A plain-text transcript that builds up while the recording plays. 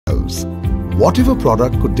What if a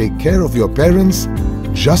product could take care of your parents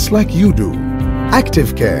just like you do?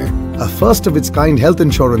 Active Care, a first-of-its-kind health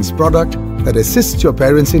insurance product that assists your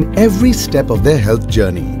parents in every step of their health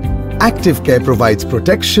journey. Active Care provides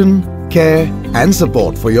protection, care and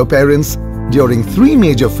support for your parents during 3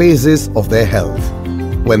 major phases of their health: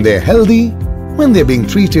 when they're healthy, when they're being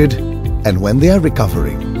treated, and when they are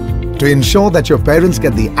recovering. To ensure that your parents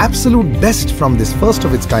get the absolute best from this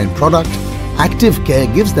first-of-its-kind product, Active Care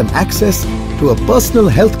gives them access to a personal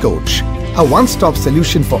health coach, a one-stop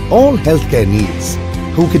solution for all healthcare needs,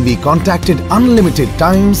 who can be contacted unlimited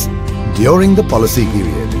times during the policy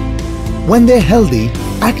period. When they're healthy,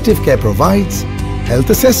 Active Care provides health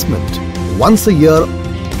assessment once a year,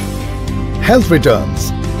 health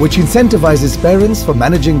returns, which incentivizes parents for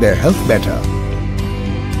managing their health better.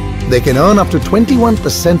 They can earn up to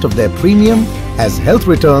 21% of their premium as health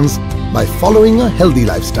returns by following a healthy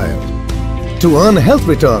lifestyle. To earn health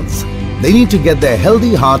returns, they need to get their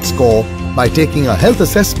healthy heart score by taking a health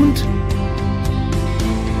assessment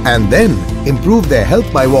and then improve their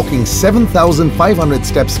health by walking 7,500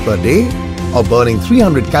 steps per day or burning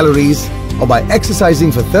 300 calories or by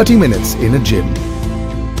exercising for 30 minutes in a gym.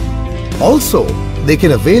 Also, they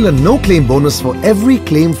can avail a no-claim bonus for every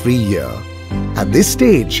claim-free year. At this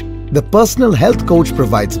stage, the personal health coach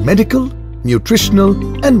provides medical, nutritional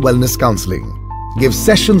and wellness counseling, gives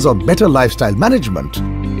sessions on better lifestyle management,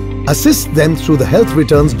 assists them through the health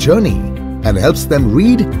returns journey and helps them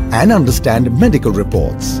read and understand medical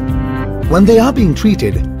reports. When they are being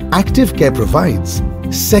treated, Active Care provides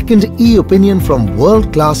second e-opinion from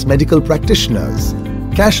world-class medical practitioners,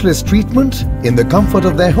 cashless treatment in the comfort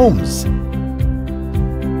of their homes,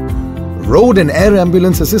 road and air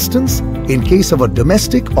ambulance assistance in case of a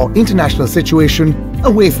domestic or international situation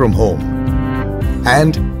away from home,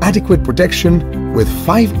 and adequate protection with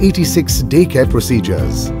 586 daycare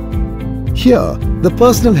procedures. Here, the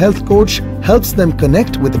personal health coach helps them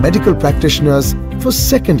connect with medical practitioners for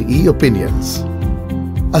second e-opinions,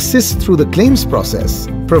 assists through the claims process,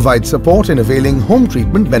 provides support in availing home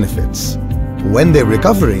treatment benefits. When they're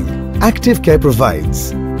recovering, Active Care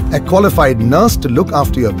provides a qualified nurse to look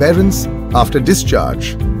after your parents after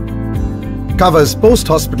discharge, covers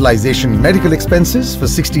post-hospitalization medical expenses for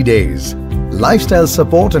 60 days, lifestyle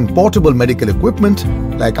support and portable medical equipment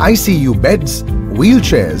like ICU beds,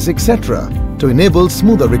 wheelchairs, etc. to enable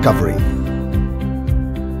smoother recovery.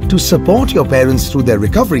 To support your parents through their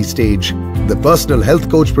recovery stage, the personal health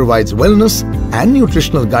coach provides wellness and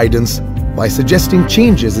nutritional guidance by suggesting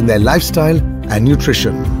changes in their lifestyle and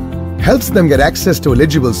nutrition, helps them get access to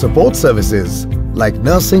eligible support services like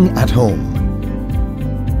nursing at home,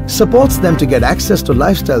 supports them to get access to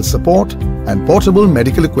lifestyle support and portable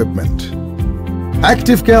medical equipment.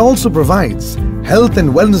 Active Care also provides health and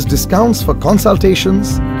wellness discounts for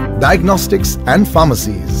consultations, diagnostics and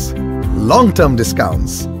pharmacies, long-term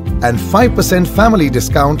discounts and 5% family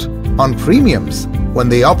discount on premiums when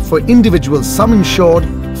they opt for individual sum insured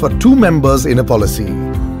for 2 members in a policy.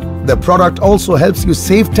 The product also helps you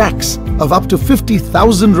save tax of up to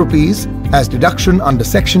 50,000 rupees as deduction under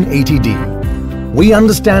Section 80D. We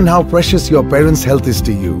understand how precious your parents' health is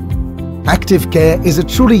to you. Active Care is a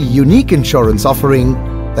truly unique insurance offering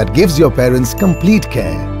that gives your parents complete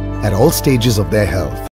care at all stages of their health.